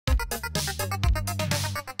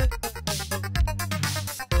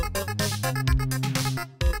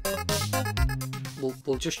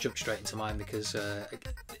we'll just jump straight into mine because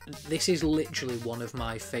this is literally one of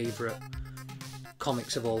my favourite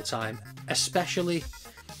comics of all time, especially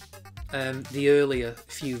the earlier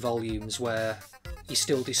few volumes where you're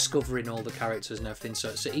still discovering all the characters and everything. So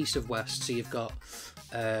it's East of West. So you've got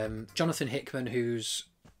Jonathan Hickman, who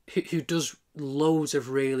does loads of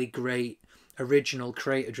really great original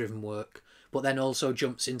creator-driven work, but then also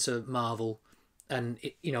jumps into Marvel, and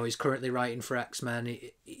he's currently writing for X-Men.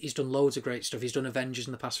 He's done loads of great stuff. He's done Avengers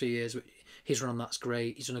in the past few years. His run on that's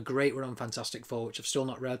great. He's done a great run on Fantastic Four, which I've still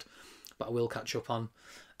not read, but I will catch up on.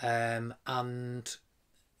 And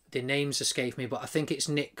the names escape me, but I think it's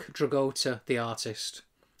Nick Dragotta, the artist.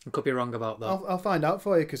 I could be wrong about that. I'll find out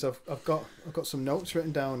for you because I've got some notes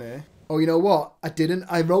written down here. Oh, you know what? I didn't.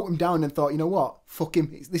 I wrote them down and thought, you know what? Fuck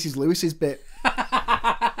him. This is Lewis's bit.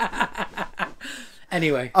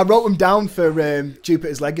 Anyway, I wrote them down for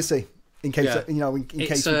Jupiter's Legacy in case in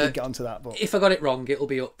case we did get onto that. But if I got it wrong, it'll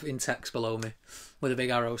be up in text below me with a big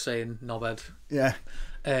arrow saying knobhead. Yeah.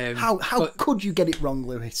 How could you get it wrong,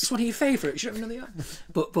 Lewis? It's one of your favourites. You don't even know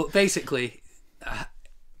the But basically,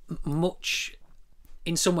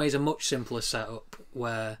 in some ways, a much simpler setup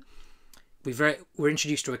where we're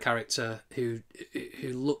introduced to a character who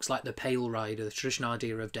looks like the Pale Rider, the traditional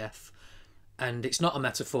idea of death, and it's not a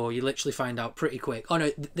metaphor. You literally find out pretty quick. Oh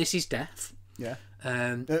no, this is Death. Yeah.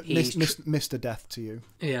 Mr. Death to you.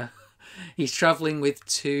 Yeah, he's travelling with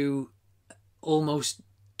two almost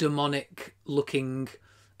demonic-looking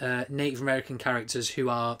Native American characters who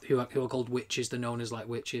are called witches. They're known as like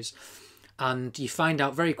witches, and you find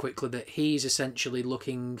out very quickly that he's essentially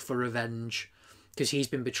looking for revenge because he's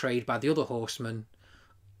been betrayed by the other horsemen,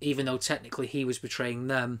 even though technically he was betraying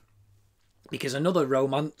them. Because another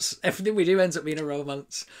romance, everything we do ends up being a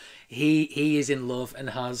romance. He is in love and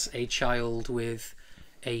has a child with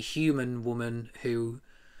a human woman who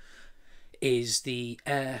is the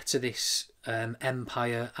heir to this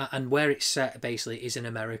empire, and where it's set basically is in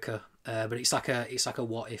America. But it's like a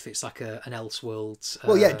what if? It's like an Elseworlds.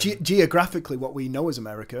 Well, yeah, geographically what we know as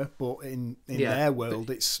America, but in their world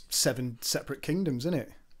it's 7 separate kingdoms, isn't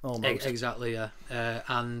it? Almost. Exactly, yeah.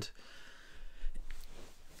 And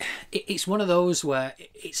it's one of those where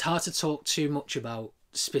it's hard to talk too much about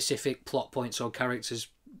specific plot points or characters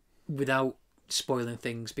without spoiling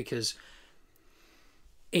things, because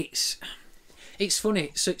it's funny.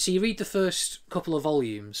 So you read the first couple of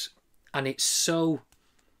volumes and it's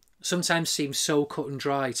sometimes seems so cut and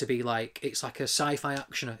dry to be like, it's like a sci-fi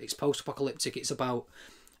actioner. It's post-apocalyptic. It's about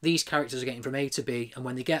these characters are getting from A to B, and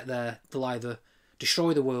when they get there, they'll either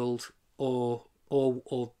destroy the world or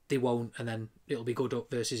they won't, and then it'll be good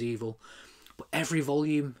versus evil. But every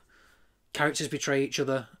volume, characters betray each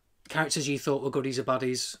other. Characters you thought were goodies are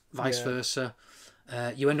baddies, vice versa.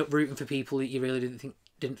 You end up rooting for people that you really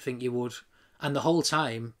didn't think you would. And the whole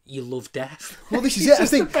time, you love Death. Well, this is it.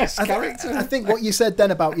 I think what you said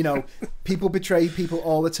then about, people betray people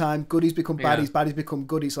all the time. Goodies become baddies, baddies become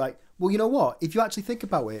goodies. Like, well, you know what? If you actually think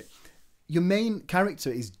about it, your main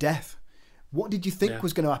character is Death. What did you think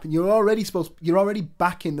was going to happen? You're already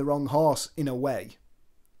backing the wrong horse in a way.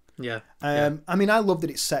 Yeah. I mean, I love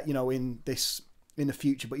that it's set, in the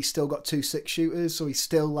future, but he's still got 2 6-shooters, so he's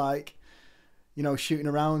still like, shooting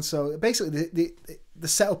around. So basically, the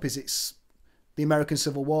setup is it's the American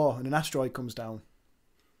Civil War, and an asteroid comes down,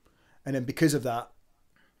 and then because of that,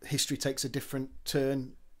 history takes a different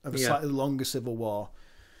turn of a slightly longer Civil War.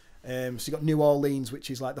 So you've got New Orleans,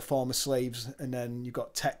 which is like the former slaves, and then you've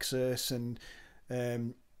got Texas, and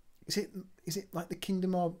is it like the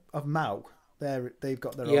Kingdom of Mao? They've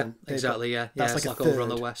got their own. Exactly. That's like over on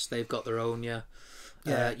the west. They've got their own.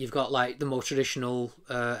 You've got like the more traditional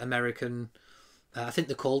American. I think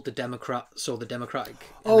they're called the Democrats or the Democratic.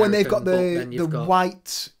 Oh, and they've got the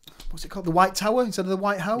white. What's it called? The White Tower instead of the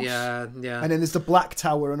White House. Yeah. And then there's the Black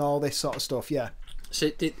Tower and all this sort of stuff. Yeah. So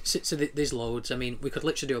there's loads. I mean, we could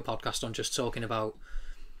literally do a podcast on just talking about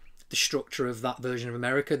the structure of that version of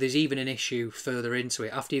America. There's even an issue further into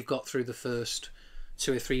it. After you've got through the first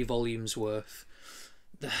 2 or 3 volumes worth,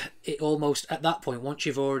 it almost, at that point, once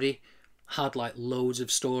you've already had like loads of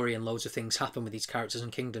story and loads of things happen with these characters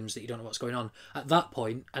and kingdoms that you don't know what's going on, at that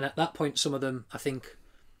point, some of them, I think,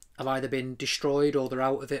 have either been destroyed or they're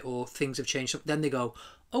out of it or things have changed. Then they go,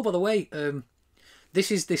 oh, by the way, this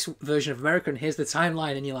is this version of America, and here's the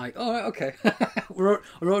timeline, and you're like, oh, okay, we're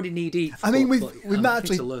already knee deep. I mean, we've not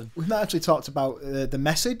actually talked about the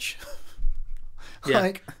message.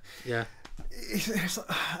 I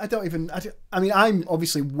mean, I'm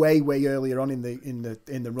obviously way earlier on in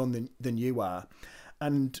the run than you are,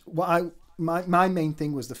 and my main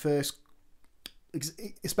thing was the first,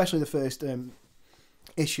 especially the first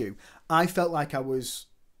issue, I felt like I was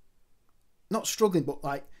not struggling, but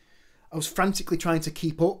like I was frantically trying to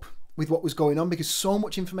keep up with what was going on, because so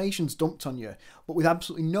much information's dumped on you, but with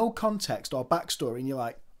absolutely no context or backstory, and you're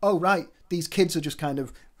like, oh right, these kids are just kind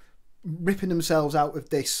of ripping themselves out of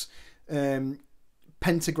this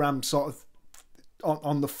pentagram sort of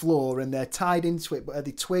on the floor, and they're tied into it, but are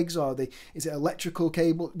they twigs, or is it electrical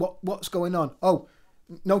cable? What's going on? Oh,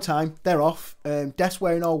 no time, they're off. Death's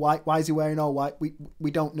wearing all white. Why is he wearing all white?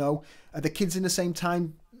 We don't know. Are the kids in the same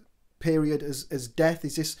time period as Death?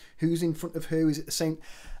 Is this who's in front of who? Is it the same?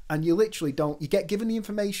 And you literally don't. You get given the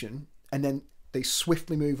information, and then they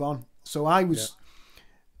swiftly move on. So I was.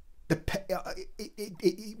 Yeah.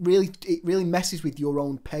 It really messes with your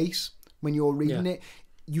own pace when you're reading it.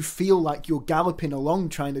 You feel like you're galloping along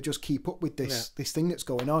trying to just keep up with this thing that's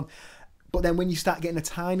going on. But then when you start getting a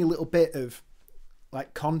tiny little bit of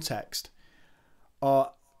like context,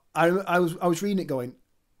 or I was reading it going,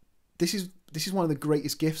 this is one of the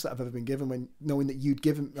greatest gifts that I've ever been given, when knowing that you'd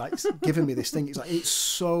given me this thing. It's like, it's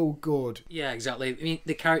so good. Yeah, exactly. I mean,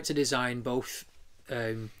 the character design, both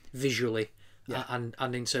visually and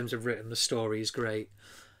in terms of written, the story is great.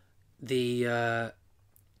 That's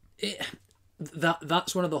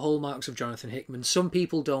one of the hallmarks of Jonathan Hickman. Some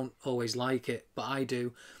people don't always like it, but I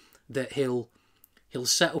do. That he'll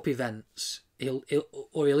set up events. He'll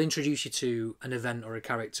introduce you to an event or a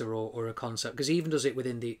character or a concept, because he even does it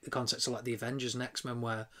within the context of like the Avengers and X-Men,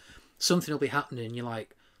 where something will be happening and you're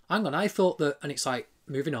like, hang on, I thought that, and it's like,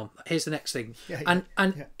 moving on, here's the next thing.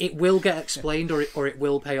 It will get explained or it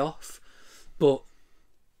will pay off, but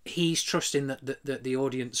he's trusting that the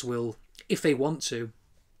audience will, if they want to,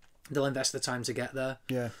 they'll invest the time to get there.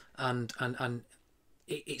 Yeah. And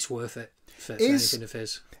it's worth it for anything of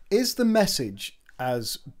his. Is the message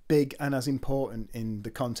as big and as important in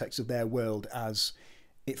the context of their world as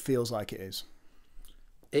it feels like it is?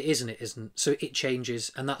 It is and it isn't. So it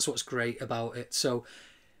changes, and that's what's great about it. So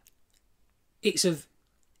it's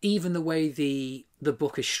even the way the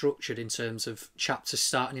book is structured in terms of chapters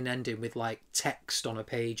starting and ending with like text on a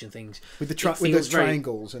page and things. With the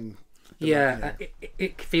triangles and...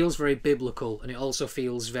 It feels very biblical, and it also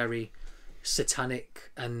feels very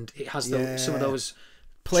satanic, and it has some of those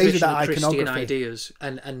plays with that Christian iconography ideas,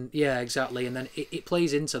 and yeah, exactly, and then it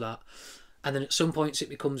plays into that, and then at some points it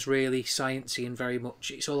becomes really sciencey and very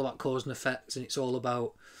much it's all about cause and effects, and it's all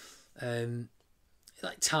about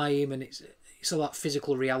like time, and it's all about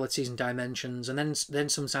physical realities and dimensions, and then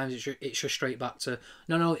sometimes it's just straight back to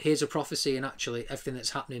no, here's a prophecy, and actually everything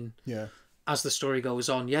that's happening as the story goes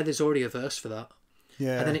on, there's already a verse for that.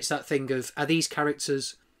 Yeah. And then it's that thing of, are these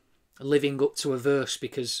characters living up to a verse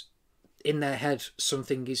because in their head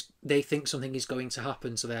they think something is going to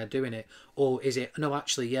happen, so they're doing it? Or is it, no,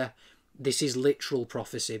 actually, this is literal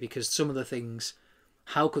prophecy, because some of the things,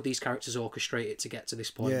 how could these characters orchestrate it to get to this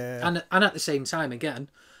point? Yeah. And at the same time, again,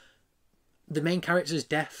 the main character is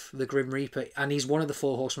Death, the Grim Reaper, and he's one of the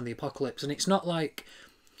four horsemen of the apocalypse, and it's not like,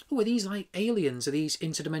 are these like aliens? Are these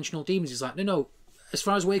interdimensional demons? He's like, no. As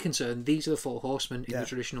far as we're concerned, these are the four horsemen in the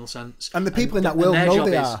traditional sense. And the people in that world know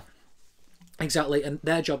they are. Exactly, and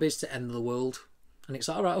their job is to end the world. And it's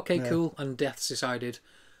like, all right, okay, cool. And Death's decided,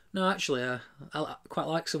 no, actually, I quite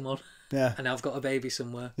like someone. Yeah. And I've got a baby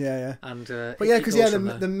somewhere. Yeah. And but because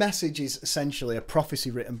the message is essentially a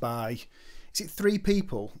prophecy written by, is it 3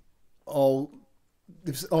 people?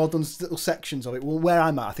 They've all done little sections of it. Well, where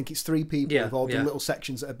I'm at, I think it's 3 people who've all done little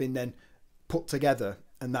sections that have been then put together,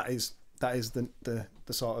 and that is the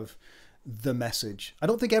sort of the message. I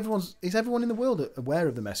don't think is everyone in the world aware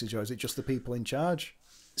of the message, or is it just the people in charge,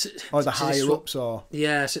 or the higher ups? Or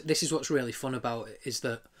so this is what's really fun about it, is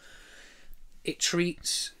that it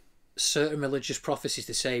treats certain religious prophecies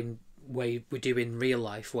the same way we do in real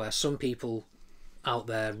life, where some people out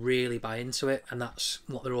there really buy into it, and that's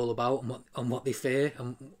what they're all about, and what they fear,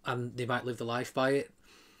 and they might live their life by it.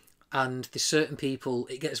 And there's certain people,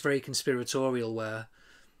 it gets very conspiratorial, where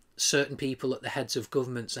certain people at the heads of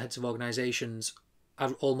governments, the heads of organisations,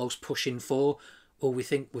 are almost pushing for, we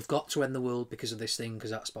think we've got to end the world because of this thing,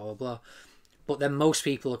 because that's blah blah blah. But then most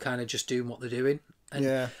people are kind of just doing what they're doing,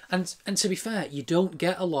 and to be fair, you don't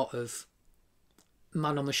get a lot of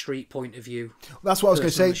man on the street point of view. That's what I was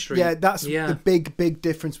going to say. Yeah, that's the big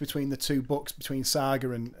difference between the 2 books, between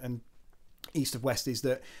Saga and East of West, is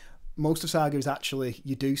that most of Saga is actually,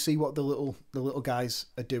 you do see what the little guys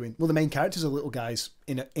are doing. Well, the main characters are little guys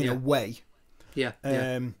in a way. Yeah.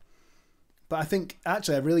 But I think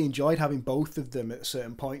actually I really enjoyed having both of them at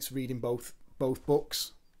certain points, reading both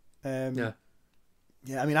books. I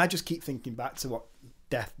mean, I just keep thinking back to what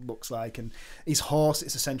Death looks like, and his horse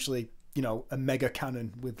is essentially you know, a mega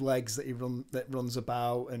cannon with legs that runs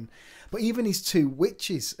about, but even his two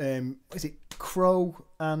witches, is it Crow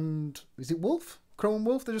and Wolf? Crow and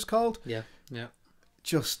Wolf, they're just called. Yeah.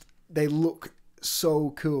 Just they look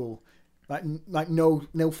so cool, like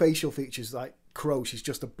no facial features. Like Crow, she's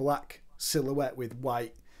just a black silhouette with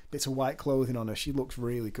bits of white clothing on her. She looks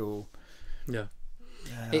really cool. Yeah.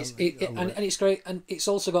 And it's great, and it's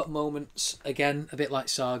also got moments again a bit like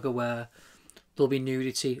Saga where there'll be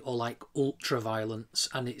nudity or like ultra violence,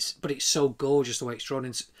 but it's so gorgeous the way it's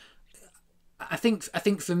drawn. I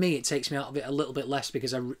think for me it takes me out of it a little bit less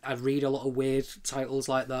because I read a lot of weird titles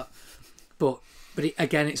like that, but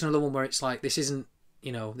again it's another one where it's like this isn't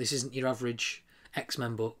your average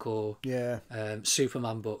X-Men book or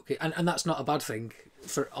Superman book, and that's not a bad thing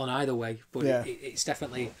on either way, but it's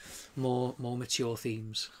definitely more mature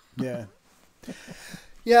themes.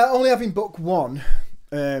 Only having book one,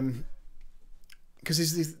 because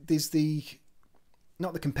there's the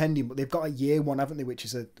not the compendium, but they've got a year one, haven't they, which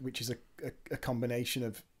is a combination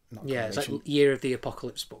of it's like Year of the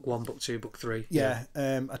Apocalypse, book 1, book 2, book 3. I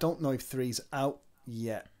don't know if 3's out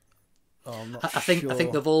yet. I'm not I think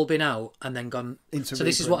they've all been out and then gone into. So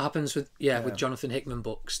this is what happens with Jonathan Hickman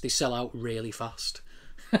books. They sell out really fast.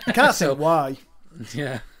 I can't say why.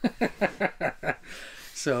 Yeah.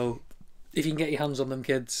 So if you can get your hands on them,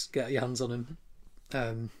 kids, get your hands on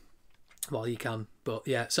them. Well, you can, but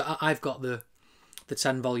yeah. So I've got the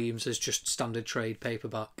 10 volumes as just standard trade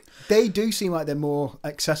paperback. They do seem like they're more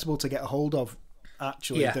accessible to get a hold of,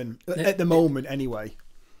 actually, than at the moment, anyway.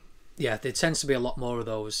 Yeah, there tends to be a lot more of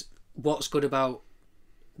those. What's good about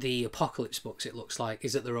the Apocalypse books, it looks like,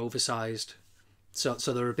 is that they're oversized. So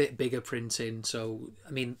they're a bit bigger printing. So,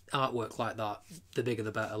 I mean, artwork like that, the bigger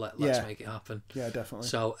the better. Let's make it happen. Yeah, definitely.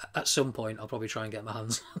 So at some point, I'll probably try and get my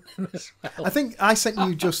hands on them as well. I think I sent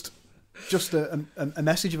you just a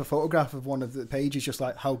message of a photograph of one of the pages, just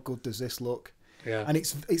like, how good does this look? Yeah. And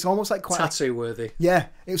it's almost like quite tattoo worthy. Yeah,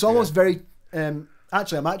 it was almost very.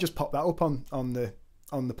 Actually, I might just pop that up on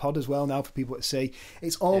the pod as well now for people to see.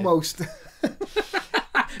 It's almost.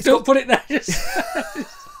 Don't put it there.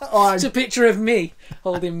 It's a picture of me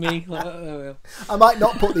holding me. I might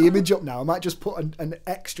not put the image up now. I might just put an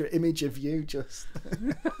extra image of you. Just.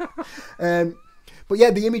 But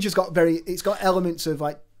yeah, the image has got it's got elements of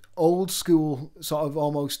like old school sort of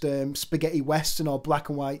almost spaghetti western or black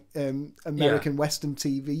and white American Western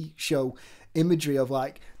TV show imagery of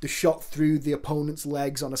like the shot through the opponent's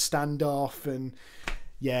legs on a standoff, and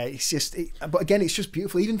it's just but again it's just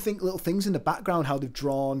beautiful. Even think little things in the background, how they've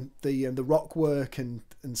drawn the rock work and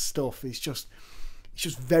stuff. It's just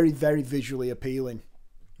very, very visually appealing.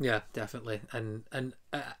 Yeah, definitely. And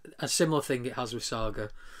a similar thing it has with Saga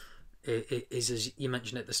it is, as you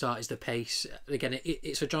mentioned at the start, is the pace. Again,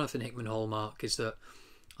 it's a Jonathan Hickman hallmark, is that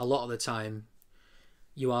a lot of the time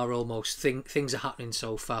you are almost things are happening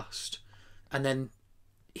so fast, and then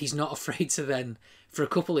he's not afraid to then, for a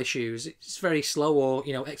couple issues, it's very slow, or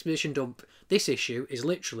exposition dump. This issue is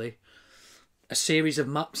literally a series of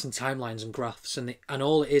maps and timelines and graphs, and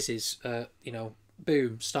all it is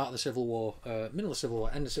boom, start of the Civil War, middle of the Civil War,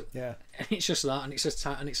 end of Civil War. Yeah. And it's just that, and it's just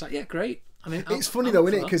and it's like, yeah, great. I mean, it's funny though,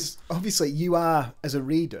 isn't it? Because obviously you are, as a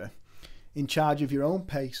reader, in charge of your own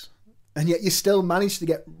pace, and yet you still manage to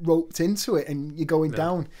get roped into it, and you're going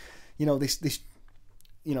down, this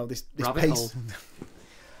rabbit pace.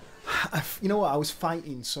 hole. You know what? I was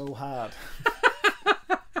fighting so hard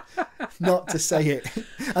not to say it,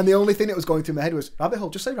 and the only thing that was going through my head was rabbit hole.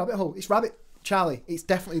 Just say rabbit hole. It's rabbit, Charlie. It's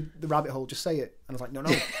definitely the rabbit hole. Just say it. And I was like, no,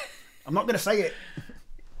 I'm not going to say it.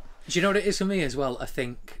 Do you know what it is for me as well? I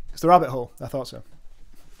think it's the rabbit hole. I thought so.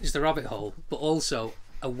 It's the rabbit hole, but also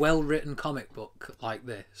a well-written comic book like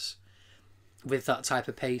this, with that type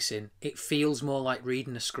of pacing, it feels more like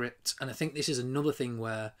reading a script. And I think this is another thing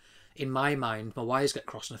where, in my mind, my wires get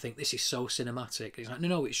crossed, and I think this is so cinematic. It's like,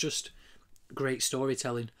 no, it's just great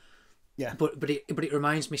storytelling. Yeah. But it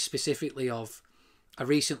reminds me specifically of, I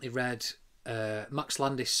recently read Max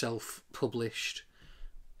Landis self-published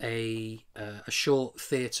a short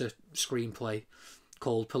theatre screenplay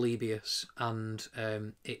called Polybius, and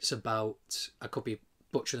it's about, I could be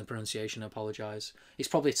butchering the pronunciation, I apologise. It's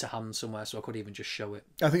probably to hand somewhere, so I could even just show it.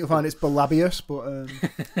 I think you'll find it's Balabius, but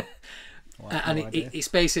it's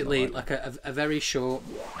basically like a very short.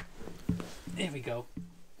 Here we go.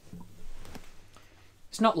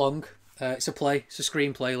 It's not long. It's a play. It's a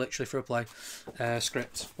screenplay, literally, for a play,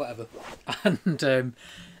 script, whatever. And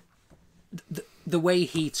the way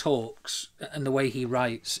he talks and the way he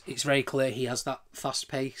writes, it's very clear he has that fast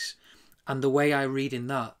pace. And the way I read in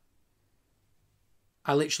that,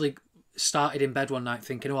 I literally started in bed one night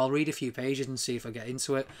thinking, I'll read a few pages and see if I get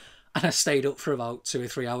into it. and I stayed up for about 2 or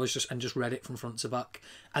 3 hours just read it from front to back.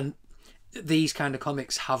 And these kind of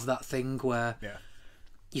comics have that thing where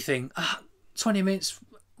you think 20 minutes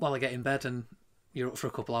while I get in bed, and you're up for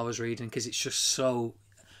a couple hours reading, because it's just so.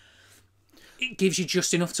 It gives you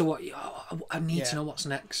just enough to what I need to know what's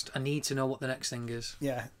next. I need to know what the next thing is.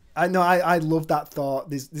 Yeah, I know. I love that thought.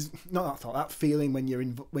 There's not that thought. That feeling when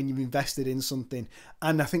you've invested in something.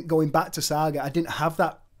 And I think going back to Saga, I didn't have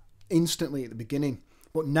that instantly at the beginning,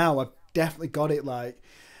 but now I've definitely got it. Like,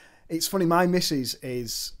 it's funny. My missus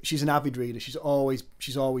she's an avid reader. She's always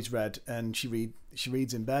read, and she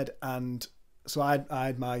reads in bed. And so I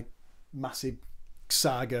had my massive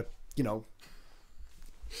Saga,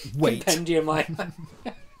 weight. Compendium,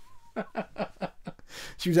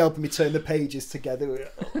 She was helping me turn the pages together,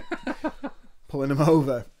 pulling them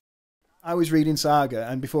over. I was reading Saga,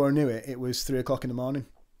 and before I knew it, it was 3 o'clock in the morning.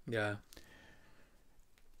 Yeah.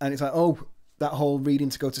 And it's like, that whole reading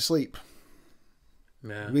to go to sleep.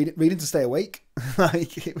 Yeah. Reading to stay awake.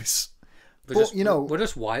 Like, it was. We're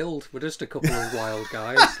just wild. We're just a couple of wild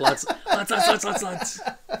guys, lads.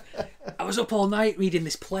 I was up all night reading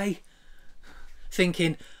this play,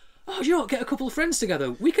 thinking, do you know what? Get a couple of friends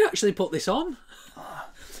together. We could actually put this on.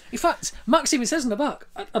 In fact, Max even says in the back,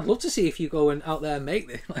 I'd love to see if you go out there and make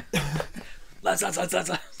this. Like, lads.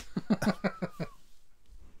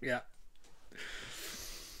 Yeah.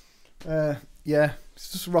 Yeah.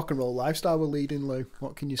 It's just a rock and roll lifestyle we're leading, Lou.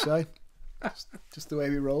 What can you say? Just the way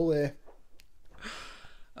we roll here.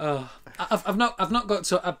 I've not got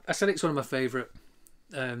to. I said it's one of my favourite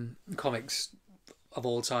comics of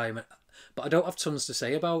all time, but I don't have tons to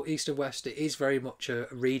say about East of West. It is very much a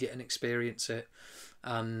read it and experience it,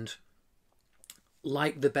 and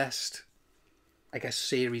like the best, I guess,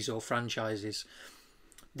 series or franchises,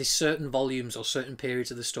 there's certain volumes or certain periods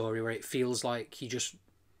of the story where it feels like you're just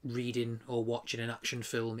reading or watching an action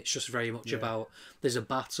film. It's just very much about, there's a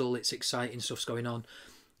battle, it's exciting, stuff's going on.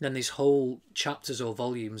 Then there's whole chapters or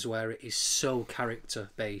volumes where it is so character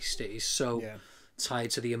based, it is so tied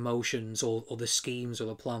to the emotions or the schemes or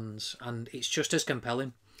the plans, and it's just as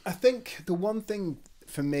compelling. I think the one thing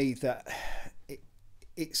for me that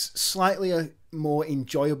it's slightly a more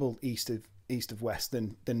enjoyable East of West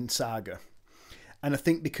than Saga, and I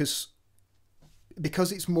think because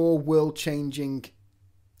it's more world changing.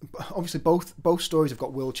 Obviously, both stories have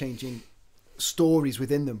got world changing stories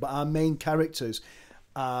within them, but our main characters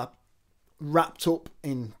are wrapped up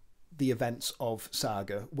in the events of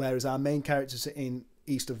Saga, whereas our main characters in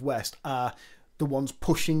East of West are the ones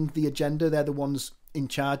pushing the agenda. They're the ones in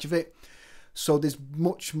charge of it. So there's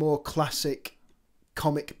much more classic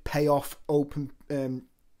comic payoff open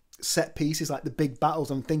set pieces, like the big battles.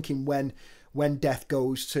 I'm thinking when Death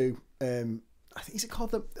goes to I think, is it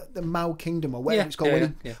called the Mao Kingdom or whatever it's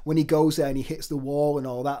called, when he goes there and he hits the wall and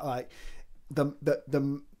all that, like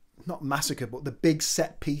the not massacre, but the big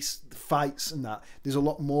set piece fights and that. There's a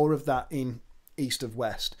lot more of that in East of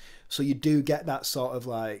West. So you do get that sort of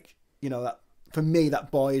like, that for me,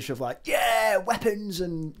 that boyish of like, weapons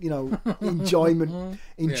and,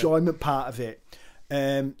 enjoyment part of it.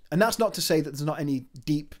 And that's not to say that there's not any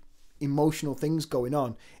deep emotional things going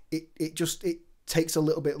on. It takes a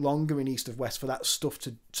little bit longer in East of West for that stuff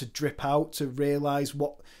to drip out, to realise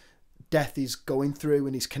what Death is going through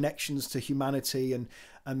and his connections to humanity and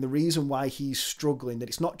the reason why he's struggling, that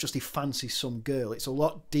it's not just he fancies some girl, it's a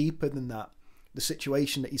lot deeper than that, the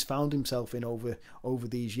situation that he's found himself in over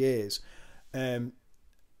these years.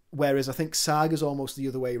 Whereas I think Saga's almost the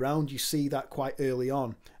other way around. You see that quite early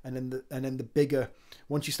on, and then the bigger,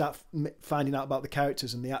 once you start finding out about the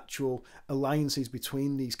characters and the actual alliances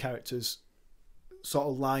between these characters sort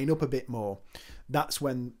of line up a bit more, that's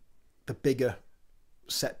when the bigger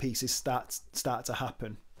set pieces start to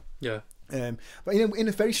happen. Yeah. But in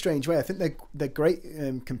a very strange way, I think they're great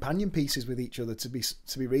companion pieces with each other to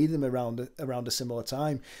be reading them around a similar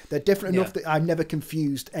time. They're different enough that I've never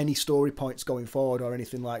confused any story points going forward or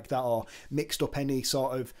anything like that, or mixed up any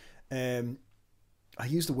sort of. I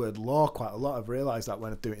use the word lore quite a lot. I've realised that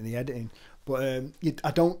when I do it in the editing, but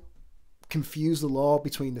I don't confuse the lore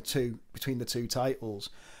between the two titles.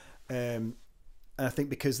 And I think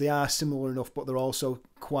because they are similar enough, but they're also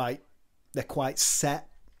quite set.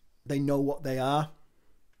 They know what they are.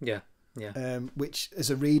 Yeah. Which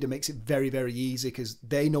as a reader makes it very, very easy because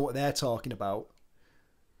they know what they're talking about,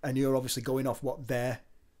 and you're obviously going off what they're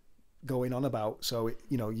going on about. So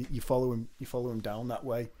you follow them down that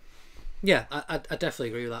way. Yeah, I definitely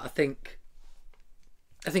agree with that.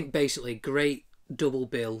 I think basically great double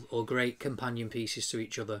bill or great companion pieces to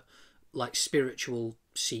each other, like spiritual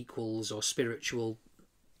sequels or spiritual,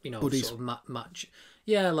 buddies. sort of match.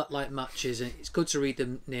 Yeah, like matches, and it's good to read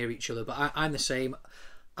them near each other. But I'm the same.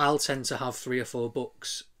 I'll tend to have 3 or 4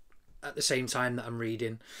 books at the same time that I'm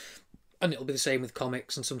reading, and it'll be the same with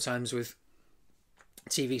comics and sometimes with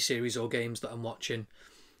TV series or games that I'm watching.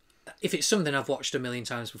 If it's something I've watched a million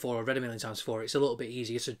times before or read a million times before, it's a little bit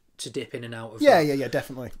easier to dip in and out of. Yeah,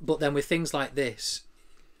 definitely. But then with things like this,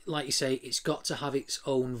 like you say, it's got to have its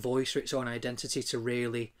own voice or its own identity to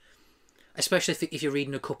really, especially if you're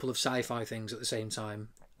reading a couple of sci-fi things at the same time.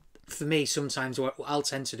 For me, sometimes what I'll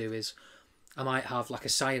tend to do is I might have like a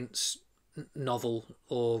science novel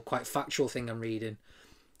or quite factual thing I'm reading,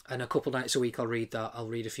 and a couple nights a week I'll read that. I'll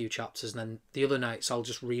read a few chapters, and then the other nights I'll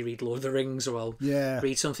just reread Lord of the Rings, or I'll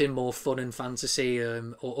read something more fun and fantasy,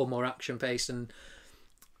 or more action based. And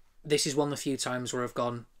this is one of the few times where I've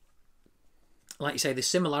gone, like you say, the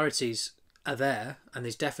similarities are there, and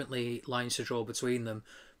there's definitely lines to draw between them,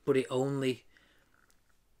 but it only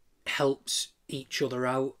helps each other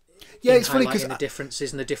out. Yeah, it's funny because the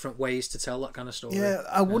differences and the different ways to tell that kind of story. Yeah,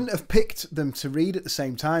 I wouldn't have picked them to read at the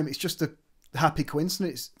same time. It's just a happy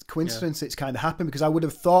coincidence. It's kind of happened, because I would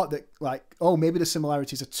have thought that, like, oh, maybe the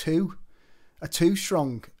similarities are too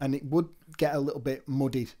strong, and it would get a little bit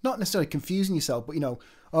muddied. Not necessarily confusing yourself, but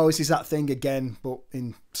oh, this is that thing again, but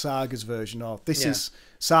in Saga's version, or this is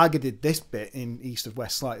Saga did this bit in East of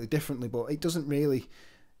West slightly differently, but it doesn't really,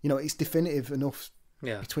 it's definitive enough.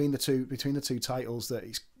 Yeah. Between the two titles that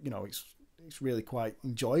it's really quite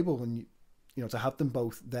enjoyable, and to have them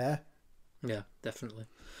both there. Yeah, definitely.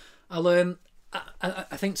 I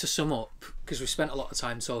think to sum up, because we've spent a lot of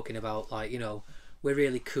time talking about, like, we're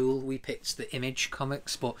really cool, we picked the Image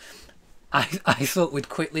comics, but I thought we'd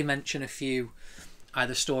quickly mention a few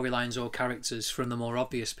either storylines or characters from the more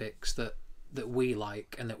obvious picks that we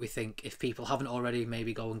like, and that we think if people haven't already,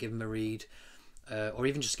 maybe go and give them a read. Or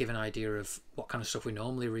even just give an idea of what kind of stuff we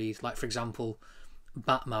normally read. Like, for example,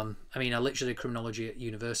 Batman. I mean, I literally did criminology at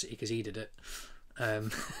university because he did it.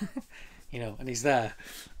 And he's there.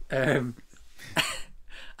 And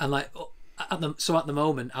like, at the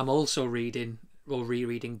moment, I'm also reading or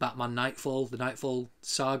rereading Batman Nightfall, the Nightfall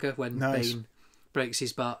saga, when Bane breaks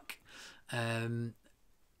his back.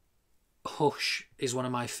 Hush is one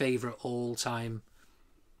of my favourite all-time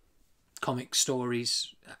comic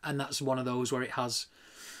stories, and that's one of those where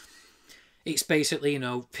it's basically,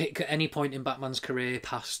 pick at any point in Batman's career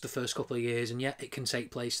past the first couple of years, and yet it can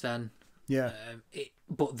take place then.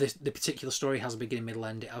 But the particular story has a beginning, middle,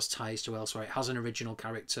 end. It has ties to elsewhere. It has an original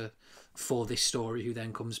character for this story who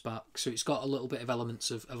then comes back, so it's got a little bit of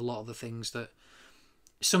elements of a lot of the things that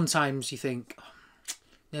sometimes you think,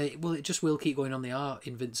 well, it just will keep going on. They are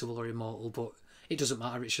invincible or immortal, but it doesn't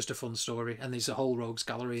matter. It's just a fun story, and there's a whole rogues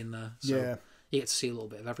gallery in there, so you get to see a little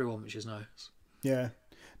bit of everyone, which is nice. Yeah.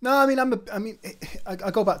 No, I mean,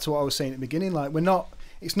 I go back to what I was saying at the beginning. Like,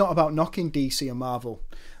 it's not about knocking DC and Marvel.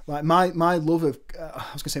 Like, my love of,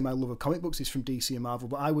 my love of comic books is from DC and Marvel,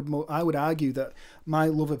 but I would argue that my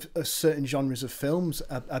love of certain genres of films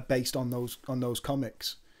are based on those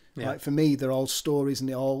comics. Yeah. Like, for me, they're all stories, and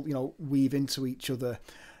they all weave into each other.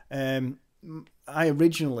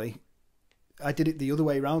 I did it the other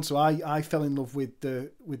way around, so I fell in love with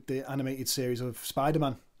the animated series of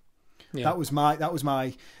Spider-Man. Yeah. That was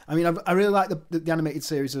my. I mean, I really like the animated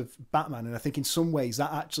series of Batman, and I think in some ways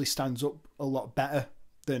that actually stands up a lot better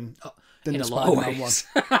than the Spider-Man one.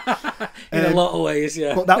 In a lot of ways,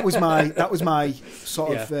 yeah. But that was my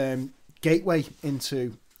sort of gateway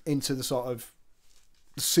into the sort of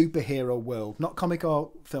superhero world, not comic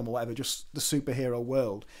or film or whatever, just the superhero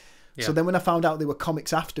world. Yeah. So then when I found out there were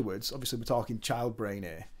comics afterwards, obviously we're talking child brain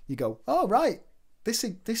here, you go, oh, right, this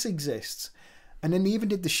exists. And then they even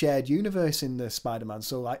did the shared universe in the Spider-Man.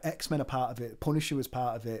 So like X-Men are part of it, Punisher was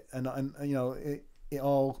part of it, and it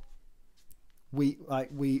all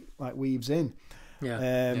weaves in.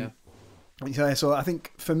 Yeah. So I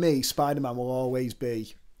think for me, Spider-Man will always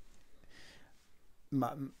be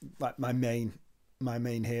my main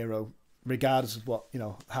hero, regardless of what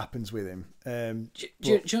happens with him. Do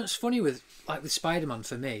you know what's funny with Spider-Man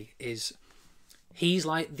for me is he's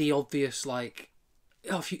like the obvious, like,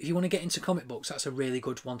 if you want to get into comic books, that's a really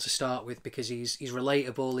good one to start with, because he's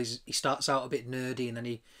relatable. He starts out a bit nerdy, and then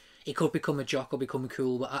he could become a jock or become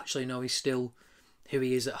cool, but actually no, he's still who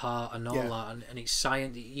he is at heart and all that, and it's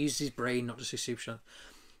science. He uses his brain, not just his super strength.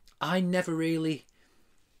 I never really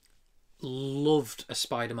loved a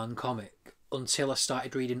Spider-Man comic until I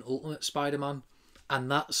started reading Ultimate Spider-Man, and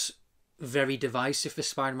that's very divisive for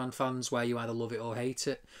Spider-Man fans, where you either love it or hate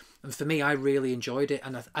it. And for me, I really enjoyed it,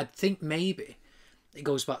 and I think maybe it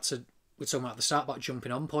goes back to we're talking about at the start about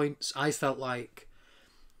jumping on points. I felt like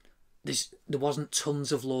there wasn't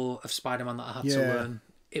tons of lore of Spider-Man that I had to learn.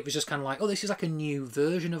 It was just kind of like, oh, this is like a new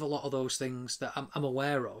version of a lot of those things that I'm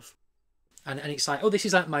aware of, and it's like, oh, this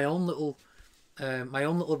is like my own little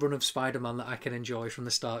run of Spider-Man that I can enjoy from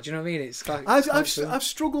the start. Do you know what I mean? It's like I've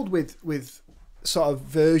struggled with sort of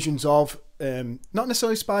versions of not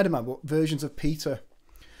necessarily Spider-Man, but versions of Peter.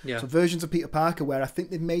 Yeah. So versions of Peter Parker where I think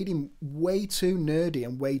they've made him way too nerdy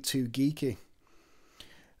and way too geeky.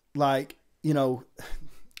 Like, you know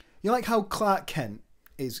like how Clark Kent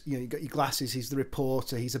is, you got your glasses, he's the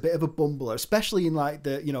reporter, he's a bit of a bumbler, especially in like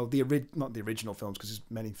the, not the original films, because there's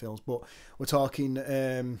many films, but we're talking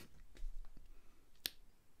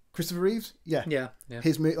Christopher Reeves. Yeah.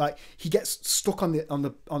 His like, he gets stuck on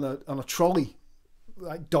a trolley,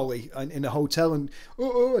 like dolly, in a hotel, and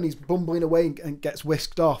he's bumbling away and gets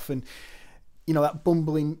whisked off, and that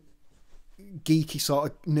bumbling, geeky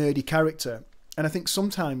sort of nerdy character. And I think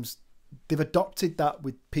sometimes they've adopted that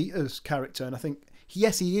with Peter's character, and I think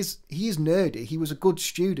yes, he is nerdy. He was a good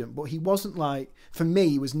student, but he wasn't like, for me,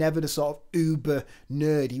 he was never the sort of uber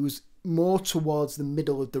nerd. He was more towards the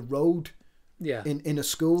middle of the road. Yeah. In a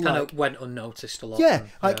school, kind of went unnoticed a lot. Yeah,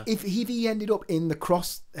 if he ended up in the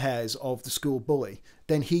crosshairs of the school bully,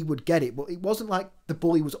 then he would get it. But it wasn't like the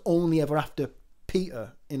bully was only ever after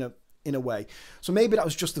Peter in a way. So maybe that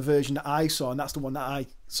was just the version that I saw, and that's the one that I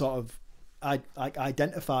sort of I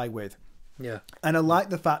identify with. Yeah. And I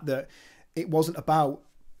like the fact that it wasn't about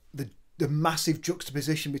the massive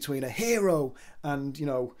juxtaposition between a hero and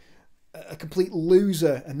a complete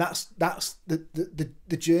loser, and that's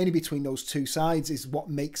the journey between those two sides is what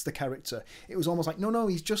makes the character. It was almost like no,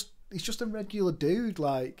 he's just a regular dude,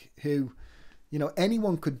 like, who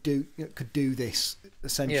anyone could do this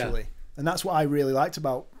essentially. And that's what I really liked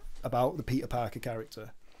about the Peter Parker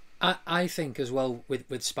character. I think as well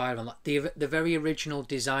with Spider-Man, like the very original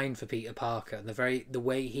design for Peter Parker and the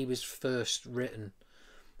way he was first written,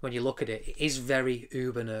 when you look at it, it is very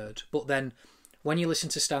uber nerd. But then when you listen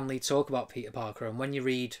to Stan Lee talk about Peter Parker, and when you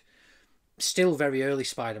read still very early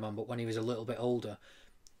Spider-Man, but when he was a little bit older,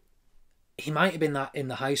 he might have been that in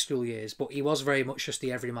the high school years, but he was very much just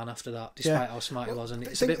the everyman after that, despite how smart he was, and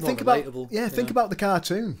it's a bit more relatable. Think about the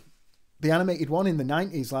cartoon, the animated one in the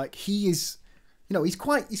 90s. Like, he is, he's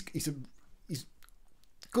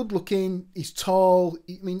good looking, he's tall.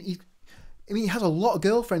 I mean, he has a lot of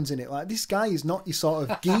girlfriends in it. Like, this guy is not your sort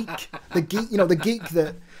of geek, the geek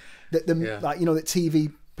that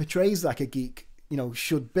TV portrays like a geek,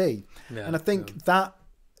 should be. Yeah, and I think that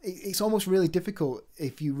it's almost really difficult,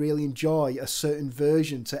 if you really enjoy a certain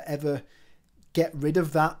version, to ever get rid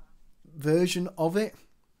of that version of it.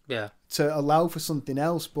 Yeah. To allow for something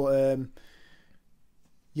else. But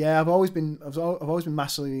I've always been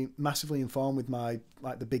massively informed with my,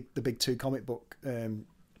 like, the big two comic book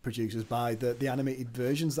producers by the animated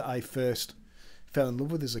versions that I first fell in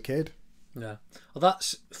love with as a kid. Yeah. Well,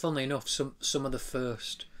 that's, funnily enough, some of the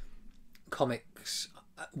first comics.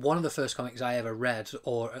 One of the first comics I ever read,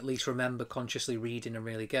 or at least remember consciously reading and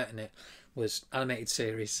really getting it, was animated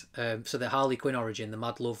series. So the Harley Quinn origin, the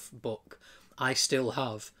Mad Love book, I still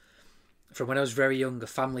have. From when I was very young, a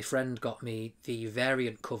family friend got me the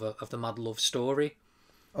variant cover of the Mad Love story.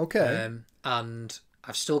 Okay. And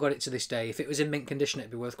I've still got it to this day. If it was in mint condition,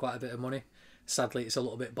 it'd be worth quite a bit of money. Sadly, it's a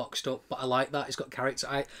little bit boxed up, but I like that. It's got character.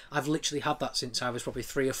 I've literally had that since I was probably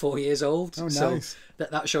 3 or 4 years old. Oh, nice. So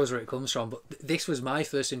that shows where it comes from. But this was my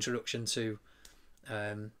first introduction to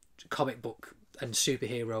comic book and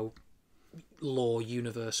superhero lore,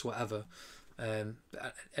 universe, whatever. And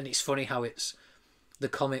it's funny how it's the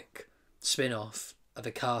comic spin-off of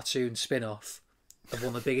the cartoon spin-off of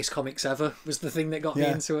one of the biggest comics ever was the thing that got me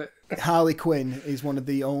into it. Harley Quinn is one of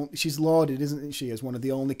the only... She's lauded, isn't she, as one of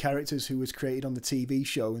the only characters who was created on the TV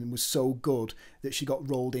show and was so good that she got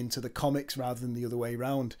rolled into the comics rather than the other way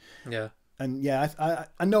around. Yeah. And I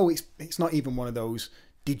know it's not even one of those,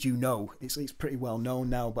 did you know? It's pretty well known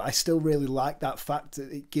now, but I still really like that fact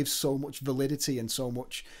that it gives so much validity and so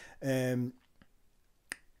much... I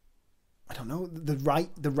don't know,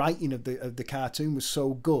 the writing of the cartoon was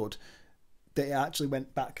so good that it actually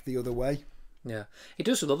went back the other way. Yeah, it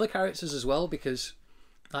does with other characters as well, because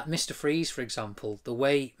like Mr. Freeze, for example, the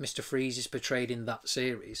way Mr. Freeze is portrayed in that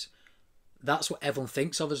series, that's what everyone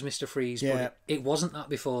thinks of as Mr. Freeze, but it wasn't that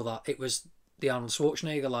before that. It was the Arnold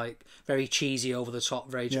Schwarzenegger, like, very cheesy, over the top,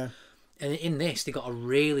 very... Yeah. And in this, they got a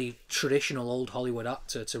really traditional old Hollywood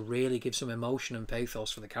actor to really give some emotion and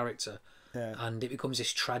pathos for the character. Yeah. And it becomes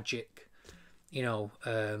this tragic...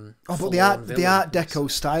 but the art deco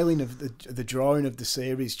styling of the drawing of the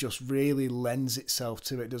series just really lends itself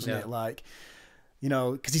to it, doesn't it? Like,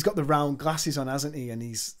 because he's got the round glasses on, hasn't he? And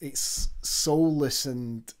it's soulless,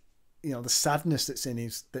 and the sadness that's in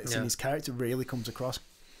his in his character really comes across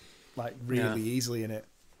like really easily in it.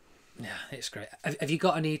 Yeah, it's great. Have you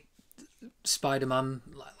got any Spider-Man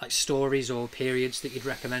like stories or periods that you'd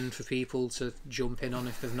recommend for people to jump in on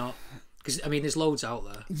if they've not? Because I mean, there's loads out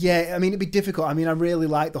there. Yeah, I mean, it'd be difficult. I mean, I really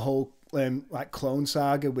like the whole like Clone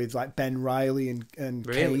Saga with like Ben Reilly and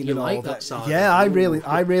really? Kane You and like all that saga? Yeah, I really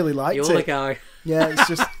liked You're it. the guy. Yeah,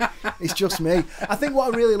 it's just me. I think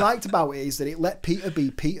what I really liked about it is that it let Peter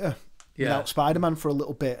be Peter without Spider-Man for a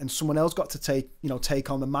little bit, and someone else got to take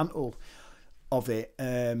on the mantle of it,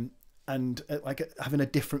 and like having a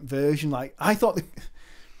different version. Like I thought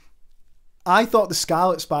the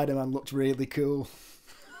Scarlet Spider-Man looked really cool.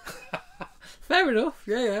 Fair enough.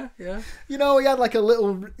 Yeah. He had like a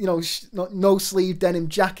little, no sleeve denim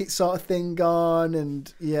jacket sort of thing on,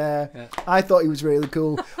 and I thought he was really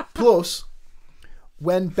cool. Plus,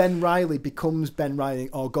 when Ben Reilly becomes Ben Reilly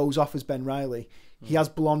or goes off as Ben Reilly, he has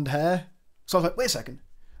blonde hair. So I was like, wait a second,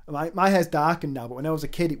 my hair's darkened now. But when I was a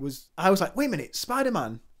kid, I was like, wait a minute,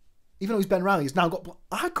 Spider-Man, even though he's Ben Reilly, he's now got.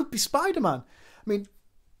 I could be Spider-Man. I mean.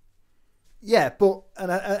 Yeah, but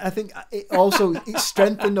I think it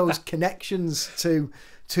strengthened those connections to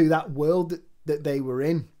that world that they were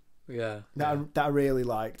in. Yeah, that I really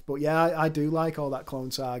liked. But yeah, I do like all that Clone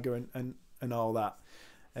Saga and all that.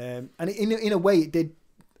 And in a way, it did,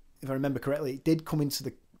 if I remember correctly, it did come into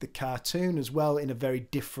the cartoon as well in a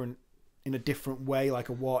different way, like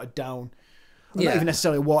a watered down, not even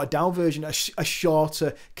necessarily a watered down version, a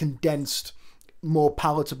shorter, condensed, more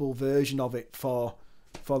palatable version of it for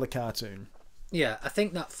the cartoon. Yeah, I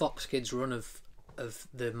think that Fox Kids run of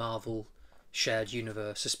the Marvel shared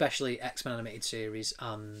universe, especially X-Men animated series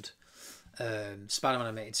and Spider-Man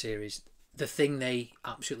animated series, the thing they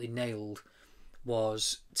absolutely nailed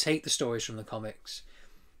was take the stories from the comics,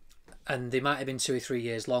 and they might have been 2 or 3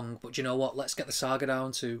 years long, but you know what? Let's get the saga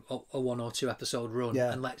down to a 1 or 2 episode run,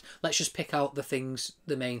 and let's just pick out the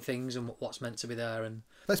main things and what's meant to be there, and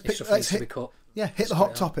let's to be cut. Yeah, hit the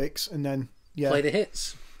hot topics, and then play the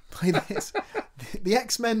hits. Play the hits. The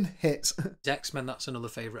X-Men hits. X-Men, that's another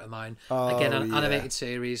favourite of mine. Again, an animated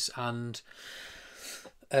series, and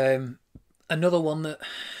another one that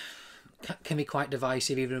can be quite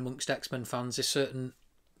divisive even amongst X-Men fans. There's certain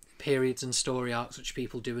periods and story arcs which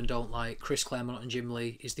people do and don't like. Chris Claremont and Jim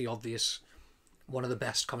Lee is the obvious one of the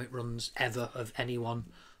best comic runs ever of anyone.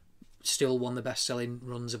 Still one of the best-selling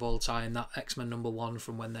runs of all time. That X-Men #1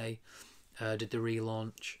 from when they did the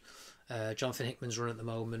relaunch. Jonathan Hickman's run at the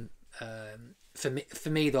moment. For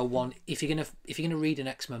me though, one, if you're gonna read an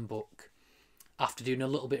X-Men book, after doing a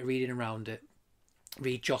little bit of reading around it,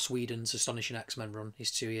 read Joss Whedon's Astonishing X-Men run.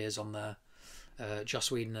 He's 2 years on there. Joss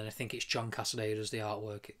Whedon, and I think it's John Cassaday who does the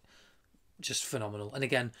artwork. Just phenomenal. And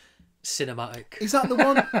again, cinematic. Is that the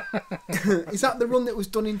one? Is that the run that was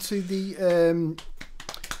done into the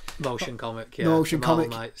motion comic? Yeah, motion comic.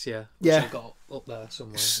 Nights, yeah. Yeah, I've got up there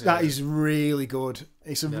somewhere. That is really good.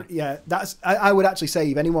 It's that's. I would actually say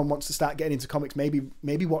if anyone wants to start getting into comics,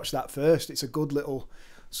 maybe watch that first. It's a good little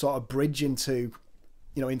sort of bridge into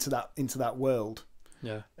that world.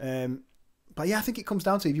 Yeah. But yeah, I think it comes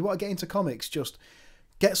down to, if you want to get into comics, just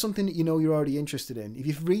get something that you're already interested in. If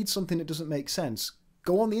you read something that doesn't make sense,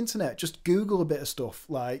 go on the internet, just Google a bit of stuff,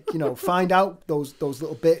 like, find out those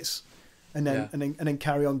little bits, and then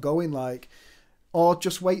carry on going, like, or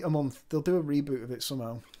just wait a month. They'll do a reboot of it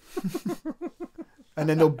somehow, and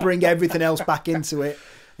then they'll bring everything else back into it.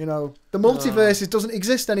 The multiverse doesn't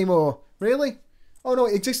exist anymore. Really? Oh no,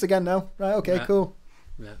 it exists again now. Right? Okay, cool.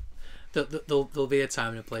 Yeah. There'll be a time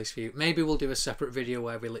and a place for you. Maybe we'll do a separate video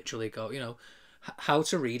where we literally go, how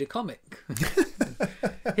to read a comic,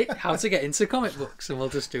 how to get into comic books, and we'll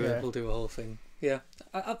just do it. We'll do a whole thing. Yeah,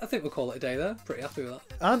 I think we'll call it a day there. Pretty happy with that.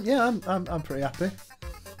 I'm pretty happy.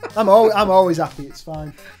 I'm always happy. It's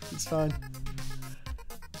fine. It's fine.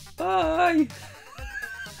 Bye.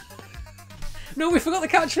 No, we forgot the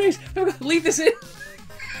catchphrase. No, leave this in.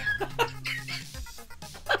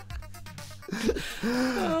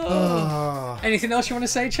 Anything else you want to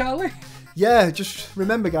say, Charlie? Yeah, just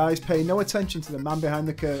remember, guys, pay no attention to the man behind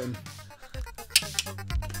the curtain.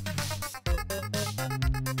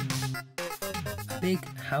 A big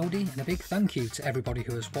howdy and a big thank you to everybody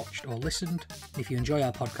who has watched or listened. If you enjoy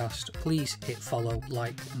our podcast, please hit follow,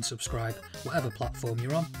 like and subscribe, whatever platform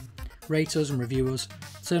you're on. Rate us and review us,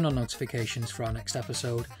 turn on notifications for our next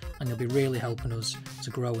episode, and you'll be really helping us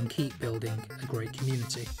to grow and keep building a great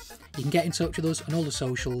community. You can get in touch with us on all the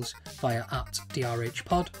socials via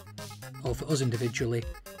 @DRHPod, or for us individually,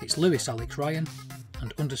 it's Lewis Alex Ryan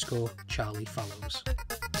and _Charlie Fallows.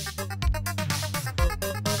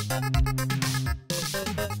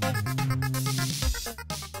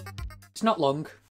 It's not long.